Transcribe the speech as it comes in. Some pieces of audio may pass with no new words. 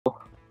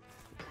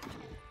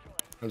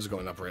I'm just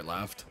going up right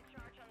left.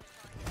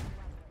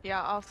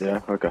 Yeah, I'll see.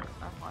 Yeah, okay.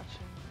 I'm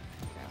watching.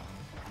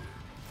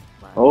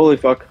 Yeah. Holy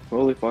fuck.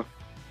 Holy fuck.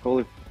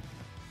 Holy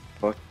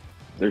fuck.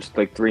 There's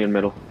like 3 in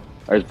middle.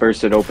 I just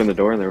bursted open the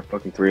door and there were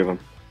fucking 3 of them.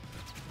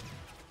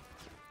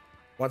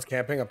 One's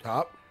camping up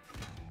top.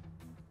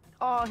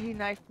 Oh, he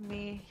knifed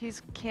me.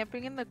 He's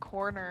camping in the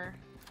corner.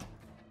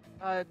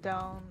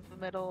 Down the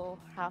middle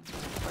half,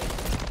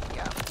 like,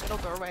 yeah, middle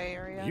doorway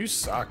area. You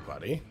suck,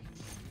 buddy.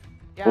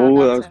 Yeah, Oh,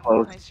 that that's was him.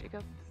 close. Nice,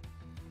 Jacob.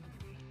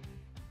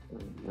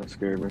 That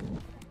scared me.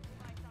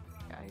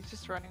 Yeah, he's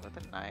just running with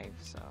a knife,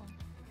 so.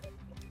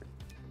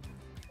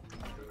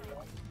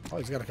 Oh,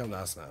 he's gotta come to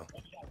us now.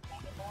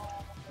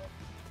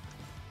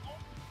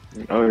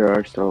 Oh,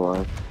 you're still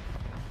alive.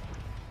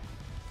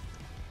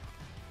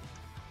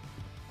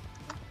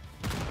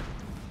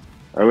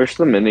 I wish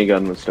the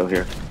minigun was still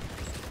here.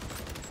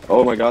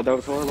 Oh my god, that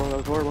was horrible, that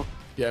was horrible.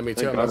 Yeah, me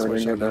too. Thank I'm God I not didn't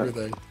switching get that.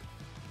 everything.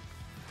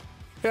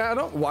 Yeah, I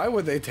don't. Why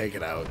would they take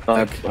it out?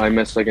 I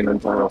missed like an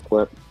entire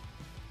clip.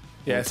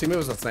 Yeah, see, me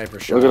was a sniper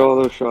shot. Look at all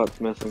those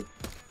shots missing.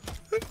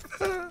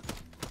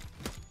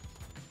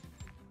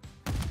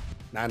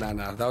 Nah,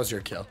 that was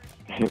your kill.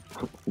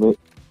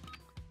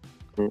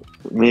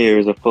 Me, it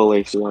was a full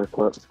ACR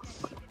clip.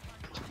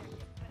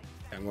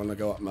 I'm gonna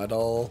go up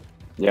middle.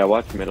 Yeah,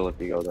 watch middle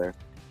if you go there.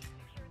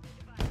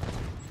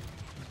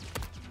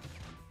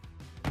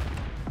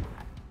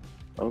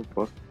 Oh,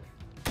 fuck.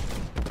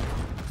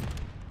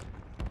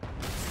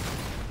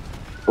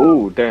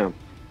 Oh, damn.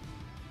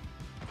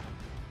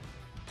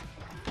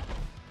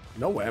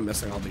 No way I'm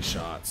missing all these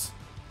shots.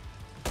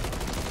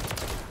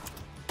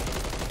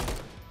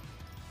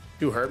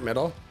 You hurt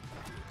middle?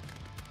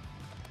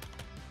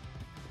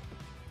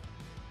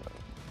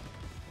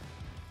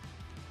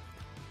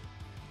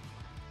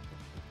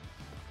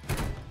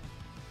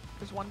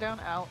 There's one down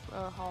out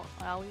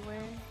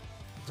alleyway.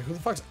 Like, who the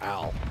fuck's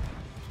Al?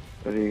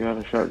 But you got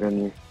a shotgun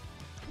you.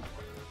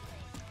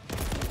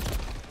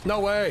 No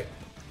way!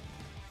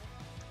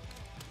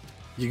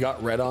 You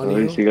got red on At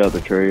you? least you got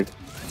the trade.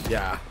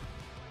 Yeah.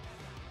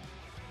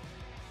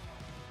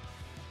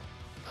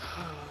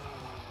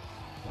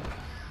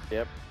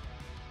 Yep.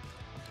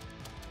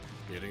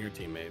 Muting your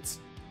teammates.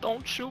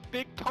 Don't shoot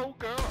big toe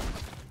girl.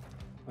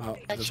 Oh,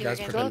 Thought this you were guy's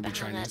gonna pretending go to be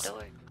behind that Chinese.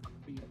 door.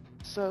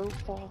 So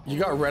far. You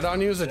got red on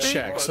you as a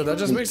chick, so that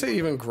just makes it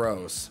even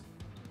gross.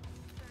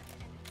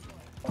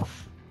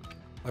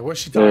 Like,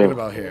 what's she talking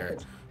about here?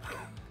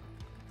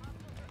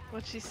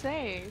 What'd she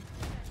say?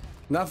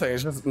 Nothing.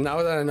 It's just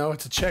now that I know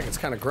it's a chick, it's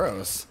kind of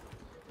gross.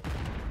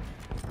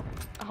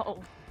 Oh.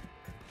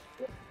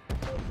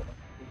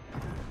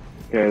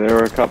 Okay, there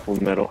were a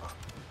couple middle.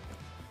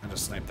 I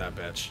just sniped that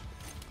bitch.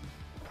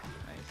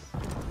 Nice.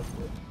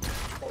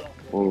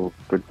 Oh,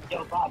 good.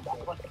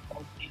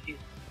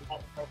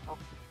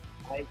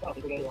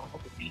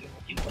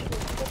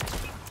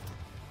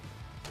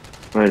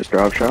 Nice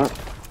drop shot.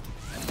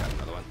 Got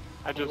another one.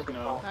 I just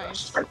know.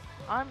 Nice.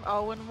 I'm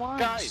 0-1.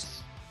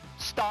 Guys,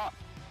 stop.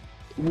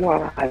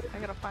 Why? I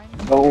gotta find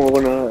you. Don't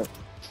wanna.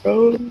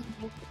 Holy,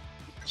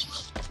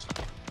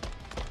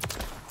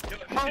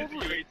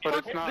 but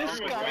it's not. This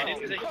guy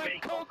is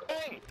like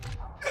cocaine.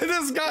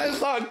 This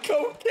guy's on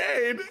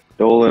cocaine!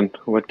 Dolan,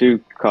 what do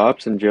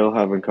cops and Jill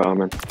have in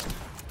common?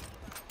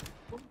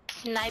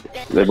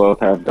 Snipe They both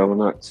have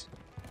donuts.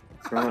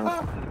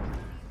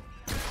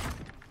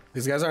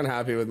 These guys aren't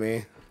happy with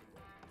me.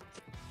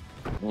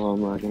 Oh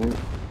my god.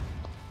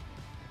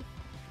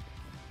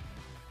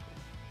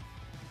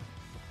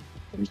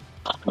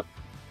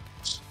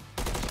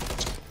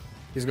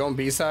 He's going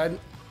B-side.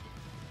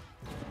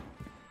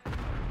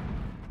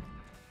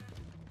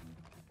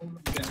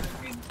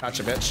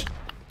 Gotcha, bitch.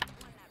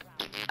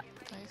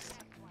 Nice.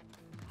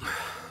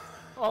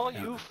 All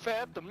you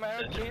fat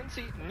Americans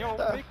eating your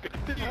big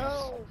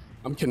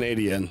I'm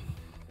Canadian.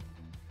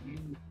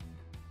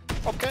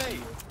 Okay.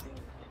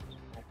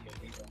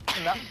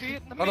 Not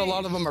Vietnamese. But a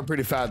lot of them are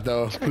pretty fat,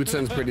 though.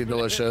 Poutine pretty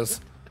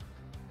delicious.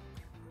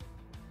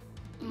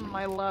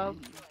 I love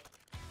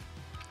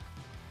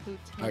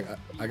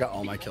I got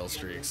all my kill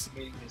streaks.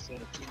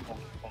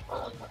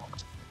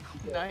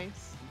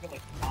 Nice.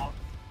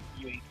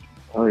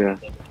 Oh yeah.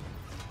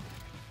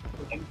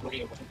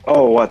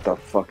 Oh, what the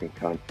fucking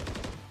cunt.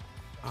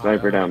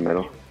 Sniper down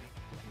middle.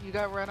 You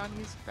got red on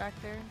you back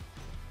there?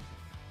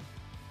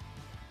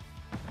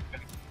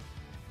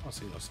 I'll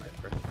see no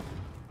sniper.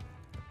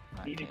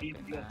 Not camping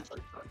that.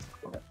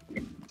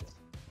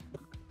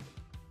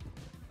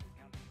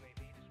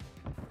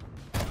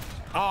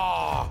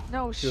 Oh!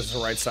 No He was shit.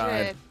 the right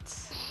side.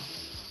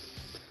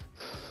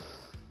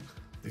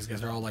 These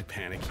guys are all like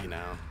panicky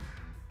now.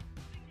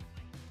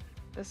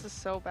 This is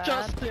so bad.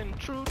 Justin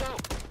Trudeau.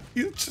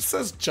 He just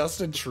says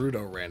Justin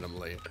Trudeau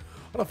randomly.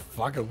 What a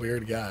fucking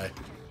weird guy.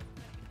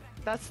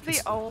 That's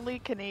the only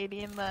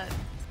Canadian that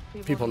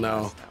People in the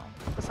know. US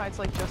besides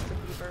like Justin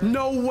Bieber.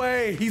 No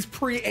way! He's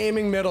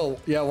pre-aiming middle.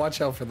 Yeah, watch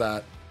out for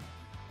that.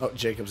 Oh,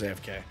 Jacob's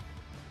AFK.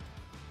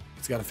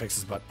 He's got to fix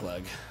his butt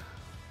plug.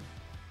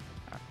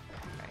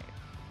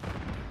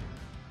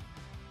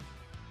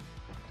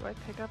 Do I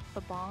pick up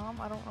the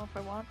bomb? I don't know if I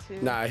want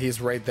to. Nah,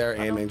 he's right there I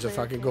don't aiming. Just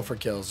play fucking the go game. for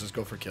kills. Just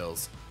go for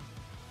kills.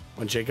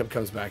 When Jacob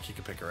comes back, you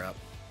can pick her up.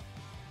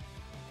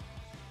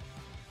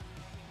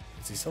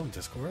 Is he still in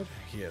Discord?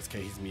 He is.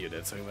 Okay, he's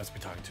muted, so he must be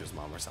talking to his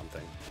mom or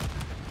something.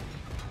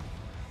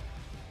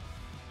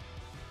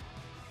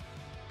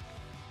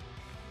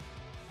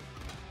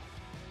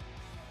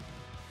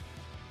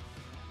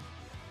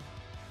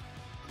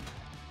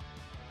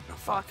 Oh,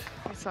 Fuck.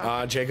 I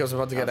suck. Jacob's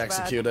about to get That was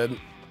bad. executed.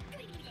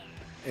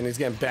 And he's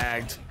getting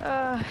bagged.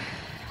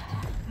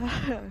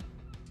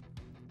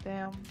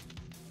 Damn.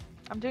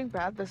 I'm doing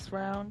bad this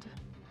round.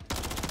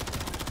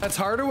 It's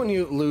harder when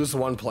you lose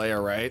one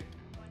player, right?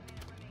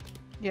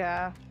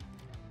 Yeah.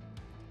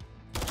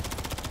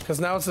 Because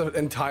now it's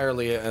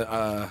entirely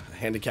a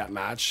handicap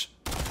match.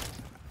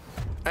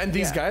 And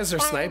these Yeah. guys are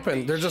sniping.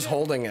 Holy They're just shit.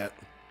 holding it.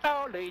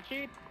 Holy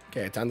shit.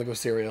 Okay, time to go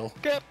cereal.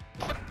 Get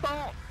fucked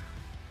off.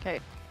 Okay.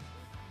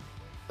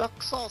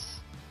 Duck sauce.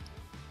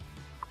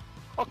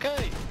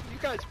 Okay, you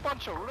guys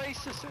bunch of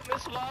racists in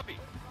this lobby.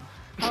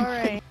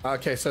 Alright.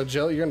 Okay, so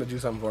Jill, you're gonna do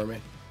something for me.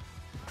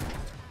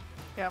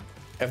 Yeah.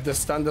 If the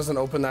stun doesn't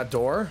open that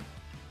door,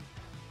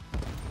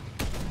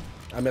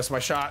 I missed my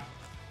shot.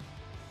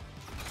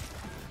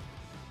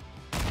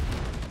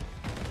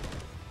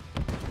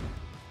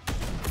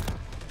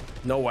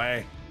 No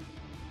way.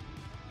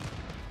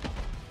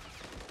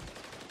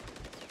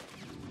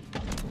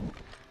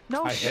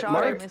 No I hit shot I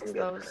marked? missed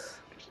those.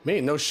 Me,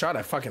 no shot.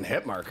 I fucking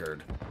hit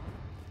markered.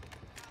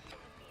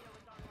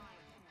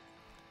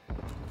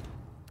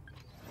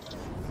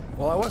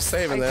 Well, I was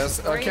saving I this.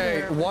 sprayed Okay,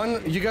 her.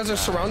 one. You guys are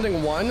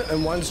surrounding one,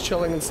 and one's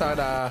chilling inside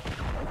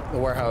the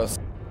warehouse.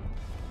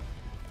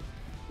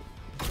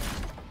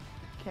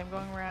 Okay, I'm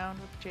going around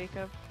with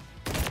Jacob.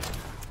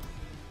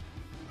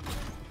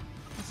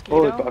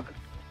 Holy Mosquito? fuck.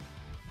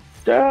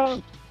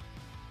 Down.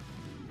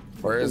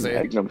 Where is he?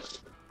 Magnum.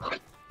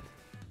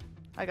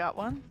 I got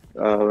one. It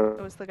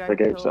Uh, was the guy the who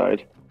game killed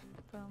side.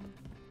 them.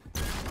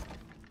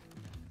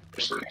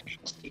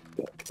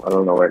 I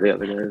don't know where the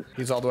other guy is.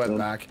 He's all the way in the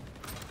back.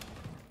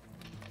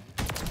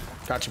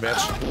 Gotcha,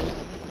 bitch.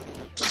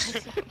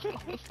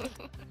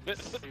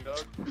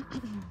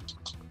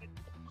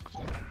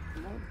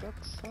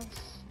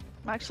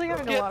 I'm actually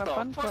having a Get lot of the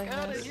fun fuck playing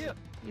outta this. here.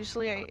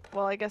 Usually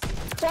well, I guess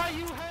Why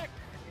you hack?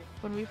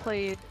 when we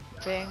played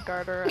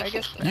Vanguard, or I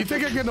guess... You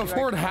think I can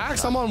afford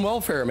hacks? I'm on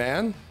welfare,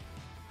 man.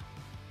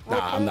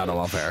 Nah, I'm not on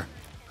welfare.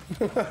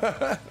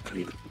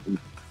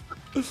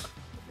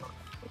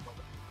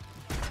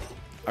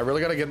 I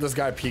really gotta get this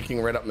guy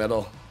peeking right up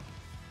middle.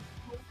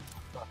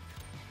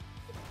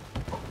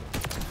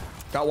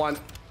 Got one.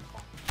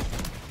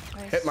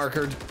 Nice. Hit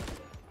markered.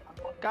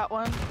 Got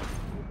one.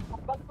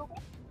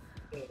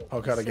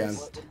 Poke out again.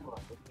 Assist.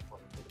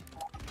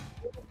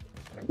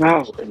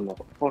 No, in the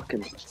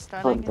fucking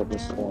Stunning front of in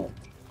the there. wall.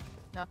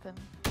 Nothing.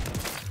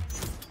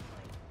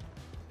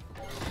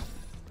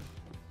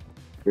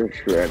 You're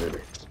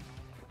shredded.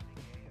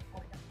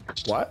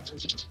 What?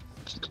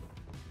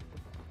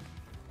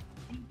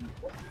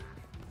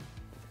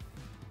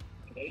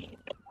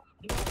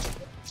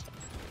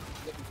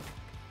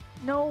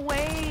 No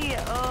way!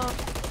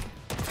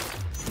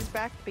 He's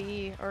back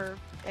B, or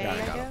A, Yeah, I I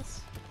got him.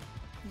 guess.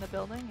 In the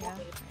building? Yeah.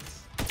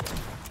 Nice.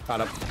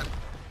 Got him.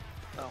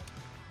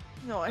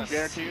 No, I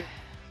Guarantee you.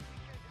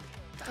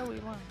 Oh, we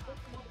won.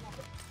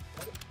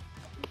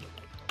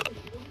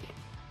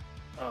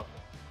 Oh.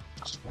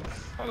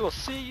 I will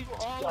see you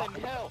all in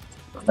hell.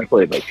 I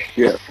played like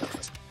shit.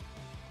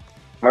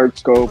 Hard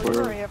scope We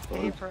or. already have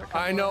paid for a couple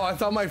I know, of- I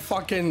thought my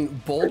fucking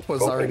bolt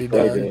was Okay, already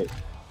okay. done.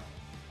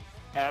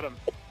 Adam,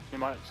 you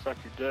might suck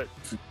your dick.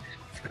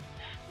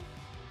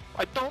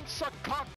 I don't suck cock,